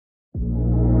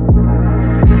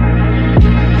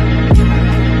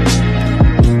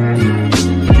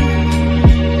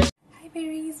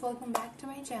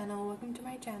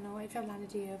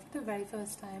video for the very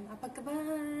first time. Apa kabar?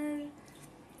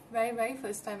 Very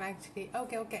first time actually.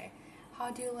 Okay.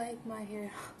 How do you like my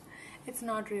hair? It's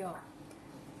not real.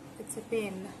 It's a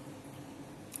pin.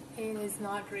 It is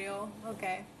not real.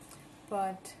 Okay.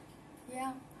 But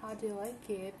yeah, how do you like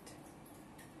it?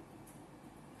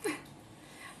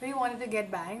 We wanted to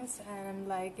get bangs, and I'm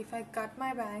like, if I cut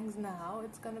my bangs now,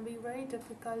 it's gonna be very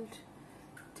difficult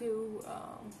to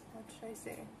what should I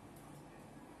say,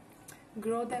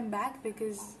 grow them back,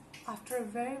 because after a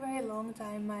very long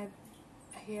time my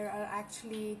hair are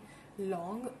actually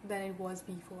long than it was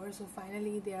before. So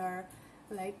finally they are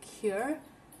like here,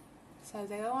 so I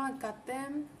was like, I want to cut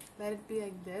them, let it be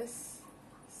like this.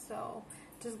 So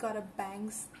just got a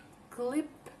bangs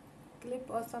clip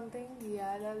or something.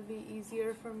 Yeah, that'll be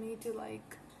easier for me to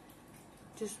like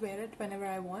just wear it whenever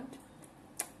I want.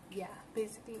 Yeah,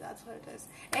 basically that's what it is.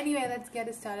 Anyway, let's get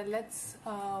it started. Let's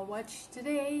watch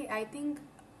today. I think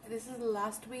this is the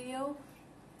last video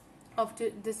of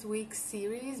this week's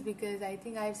series, because I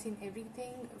think I've seen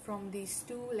everything from these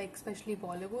two, like especially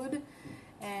Bollywood,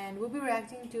 and we'll be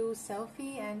reacting to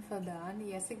Selfi and Fildan.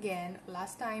 Yes, again,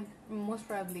 last time most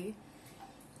probably.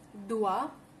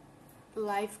 Duaa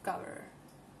live cover.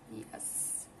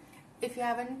 Yes, if you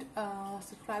haven't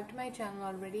subscribed to my channel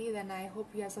already, then I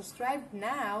hope you are subscribed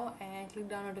now and click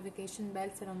the notification bell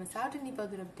so you don't miss out any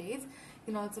further updates.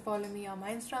 You can also follow me on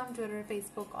my Instagram, Twitter,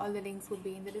 Facebook. All the links will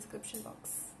be in the description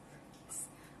box.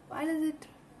 Why does it?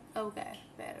 Okay,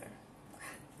 better.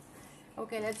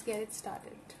 Okay, let's get it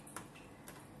started.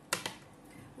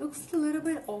 Looks a little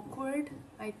bit awkward,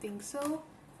 I think so,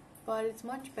 but it's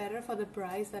much better for the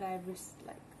price that I wish,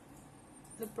 like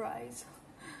the prices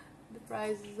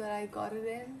that I got it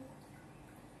in.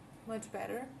 Much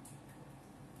better.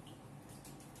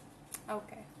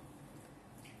 Okay.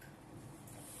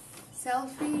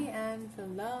 Selfi and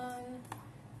Fildan,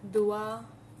 Duaa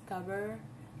cover,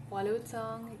 Bollywood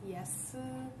song, yes,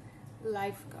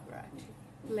 live cover actually,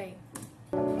 play.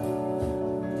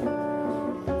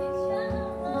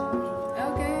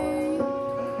 Okay.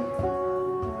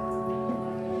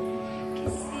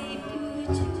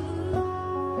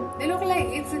 They look like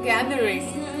it's a gathering.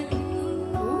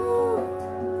 Ooh.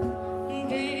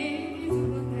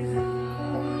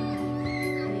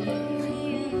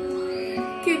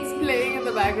 Kids playing in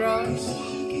the background.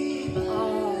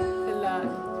 Oh, Fildan.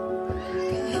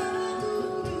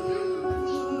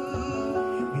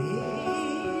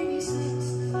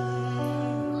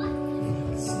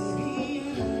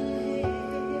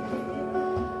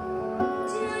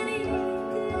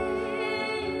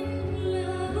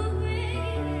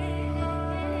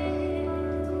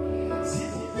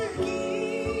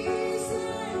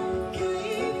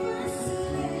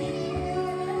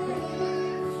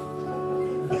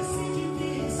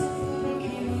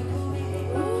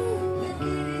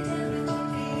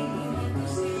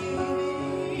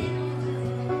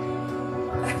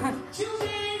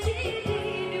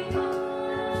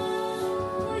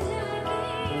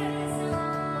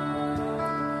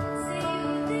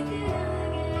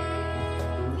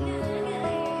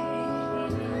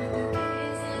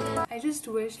 I just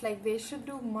wish like they should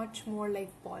do much more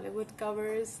like Bollywood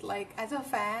covers. Like as a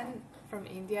fan from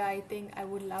India, I think I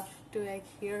would love to like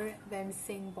hear them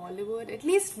sing Bollywood at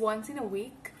least once in a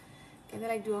week. Can they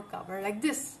like do a cover like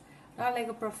this? Not like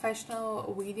a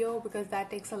professional video, because that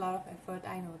takes a lot of effort,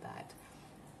 I know that.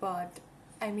 But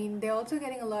I mean, they're also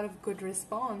getting a lot of good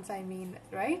response. I mean,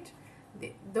 right?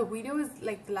 The video is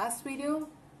like, the last video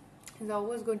is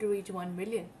always going to reach 1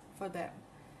 million for them.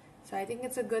 So I think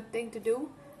it's a good thing to do.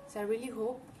 So I really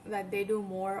hope that they do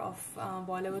more of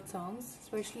Bollywood songs,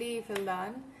 especially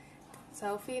Fildan.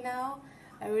 Selfi now.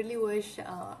 I really wish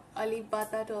Ali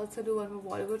Bata to also do one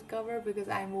more Bollywood cover, because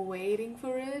I'm waiting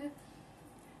for it,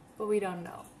 but we don't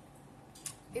know.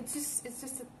 It's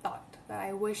just a thought that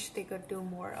I wish they could do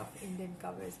more of Indian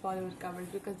covers, Bollywood covers,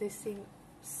 because they sing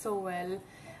so well.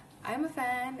 I'm a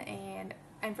fan and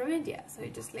I'm from India, so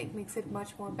it just like makes it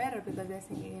much more better because they're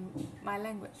singing in my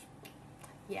language.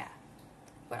 Yeah,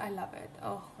 but I love it.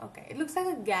 Oh, okay. It looks like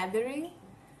a gathering.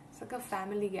 It's like a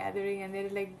family gathering, and they're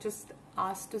like just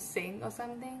asked to sing or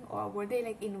something, or were they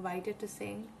like invited to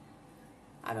sing?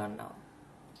 I don't know.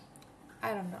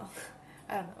 I don't know.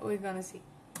 We're gonna see.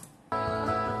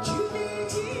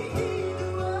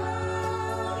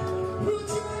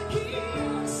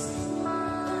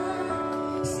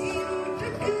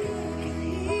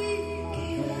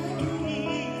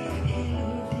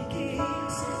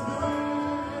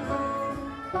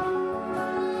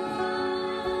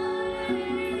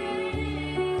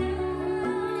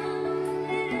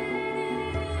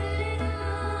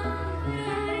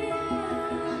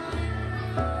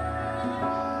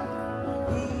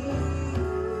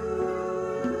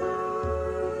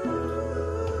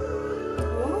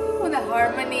 the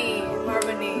harmony.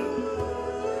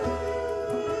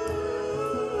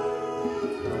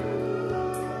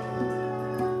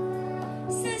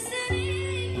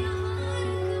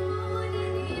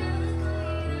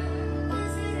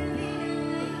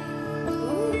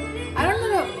 I don't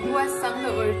know who has sung the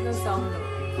original song though.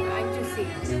 I need to see.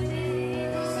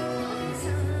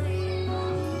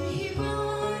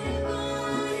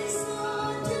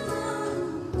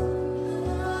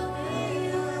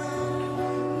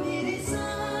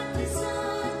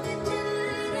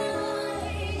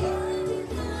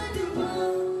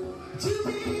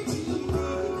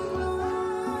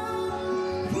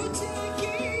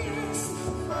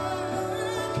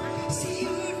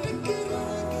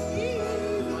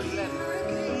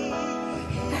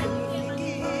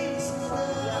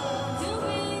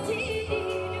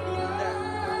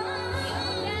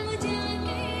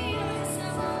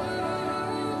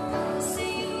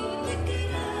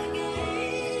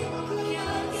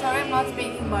 Sorry, I'm not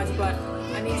speaking much, but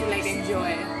I need to like enjoy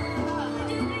it.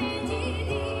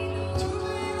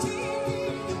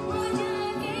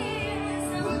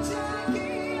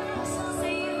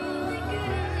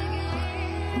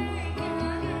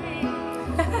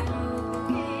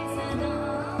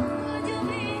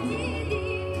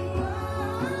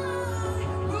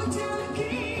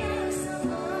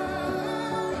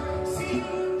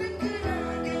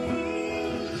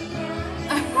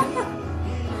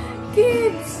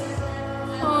 Kids!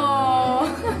 Oh!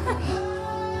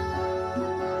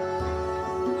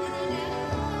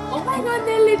 Oh my god,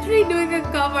 they're literally doing a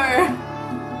cover!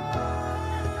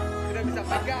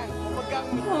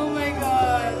 Oh my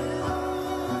god!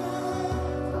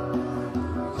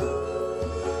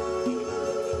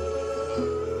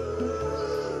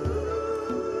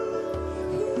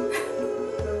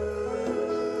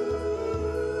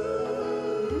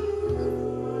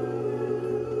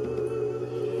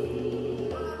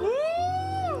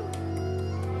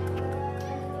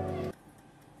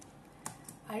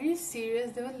 Are you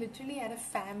serious? They were literally at a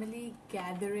family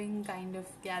gathering, kind of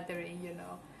gathering, you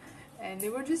know, and they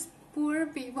were just poor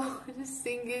people just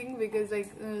singing because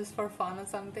like it was for fun or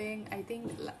something. I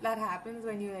think that happens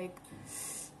when you like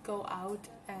go out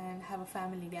and have a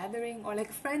family gathering or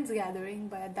like friends gathering,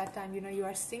 but at that time, you know, you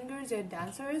are singers, you're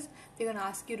dancers, they're gonna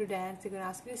ask you to dance, they're gonna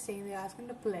ask you to sing, they're asking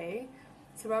to play.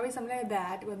 So probably something like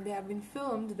that. When they have been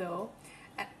filmed though,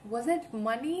 was it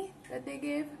money that they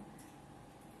gave?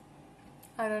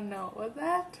 I don't know. Was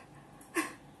that?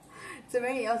 It's a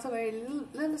very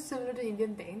little similar to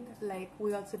Indian thing. Like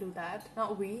we also do that.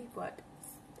 Not we, but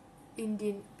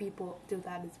Indian people do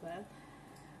that as well.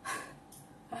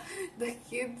 The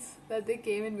kids that they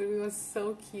came in with was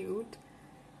so cute.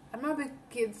 I'm not a big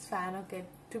kids fan. Okay,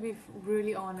 to be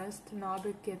really honest, not a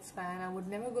big kids fan. I would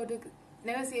never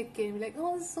see a kid and be like,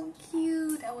 oh, this is so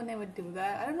cute. I would never do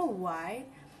that. I don't know why.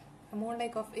 I'm more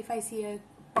like if I see a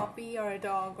puppy or a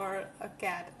dog or a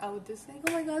cat, I would just like,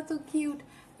 oh my god, so cute,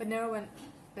 but never when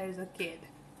there's a kid.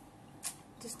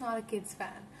 Just not a kids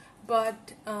fan.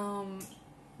 But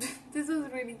this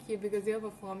was really cute because they were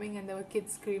performing and there were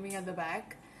kids screaming at the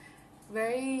back.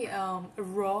 Very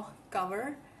raw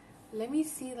cover. Let me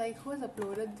see like who has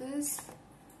uploaded this.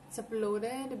 It's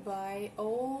uploaded by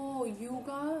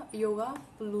Yoga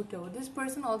Pluto. This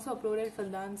person also uploaded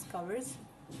Fildan's covers,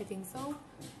 I think so.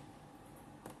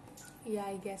 Yeah,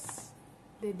 I guess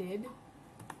they did.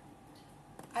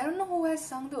 I don't know who has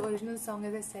sung the original song,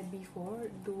 as I said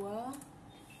before. Duaa.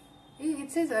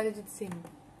 It says Arijit Singh,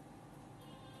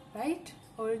 right?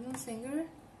 Original singer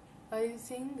Arijit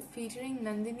Singh featuring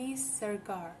Nandini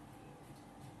Srikar.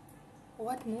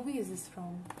 What movie is this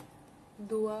from?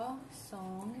 Duaa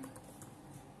song.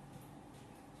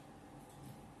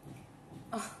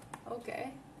 Oh,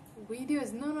 okay.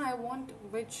 Videos. No, I want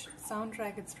which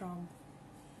soundtrack it's from.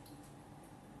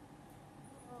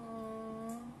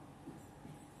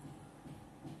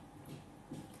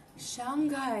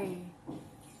 Shanghai.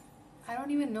 I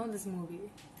don't even know this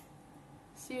movie.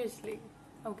 Seriously.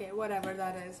 Okay, whatever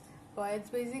that is. But it's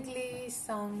basically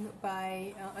sung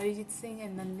by Arijit Singh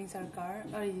and Nandini Srikar.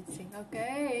 Arijit Singh.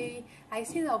 Okay. I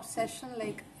see the obsession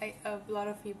like a lot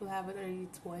of people have with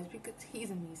Arijit's voice because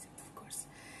he's amazing, of course.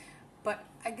 But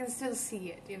I can still see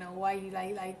it, you know, why you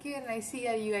like it, and I see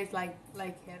that you guys like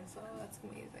him, so that's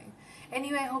amazing.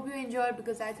 Anyway, I hope you enjoyed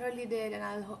because I thoroughly did, and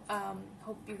I'll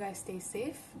hope you guys stay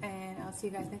safe, and I'll see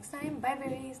you guys next time. Bye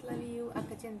babies, love you,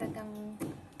 Akka Chinta Kang.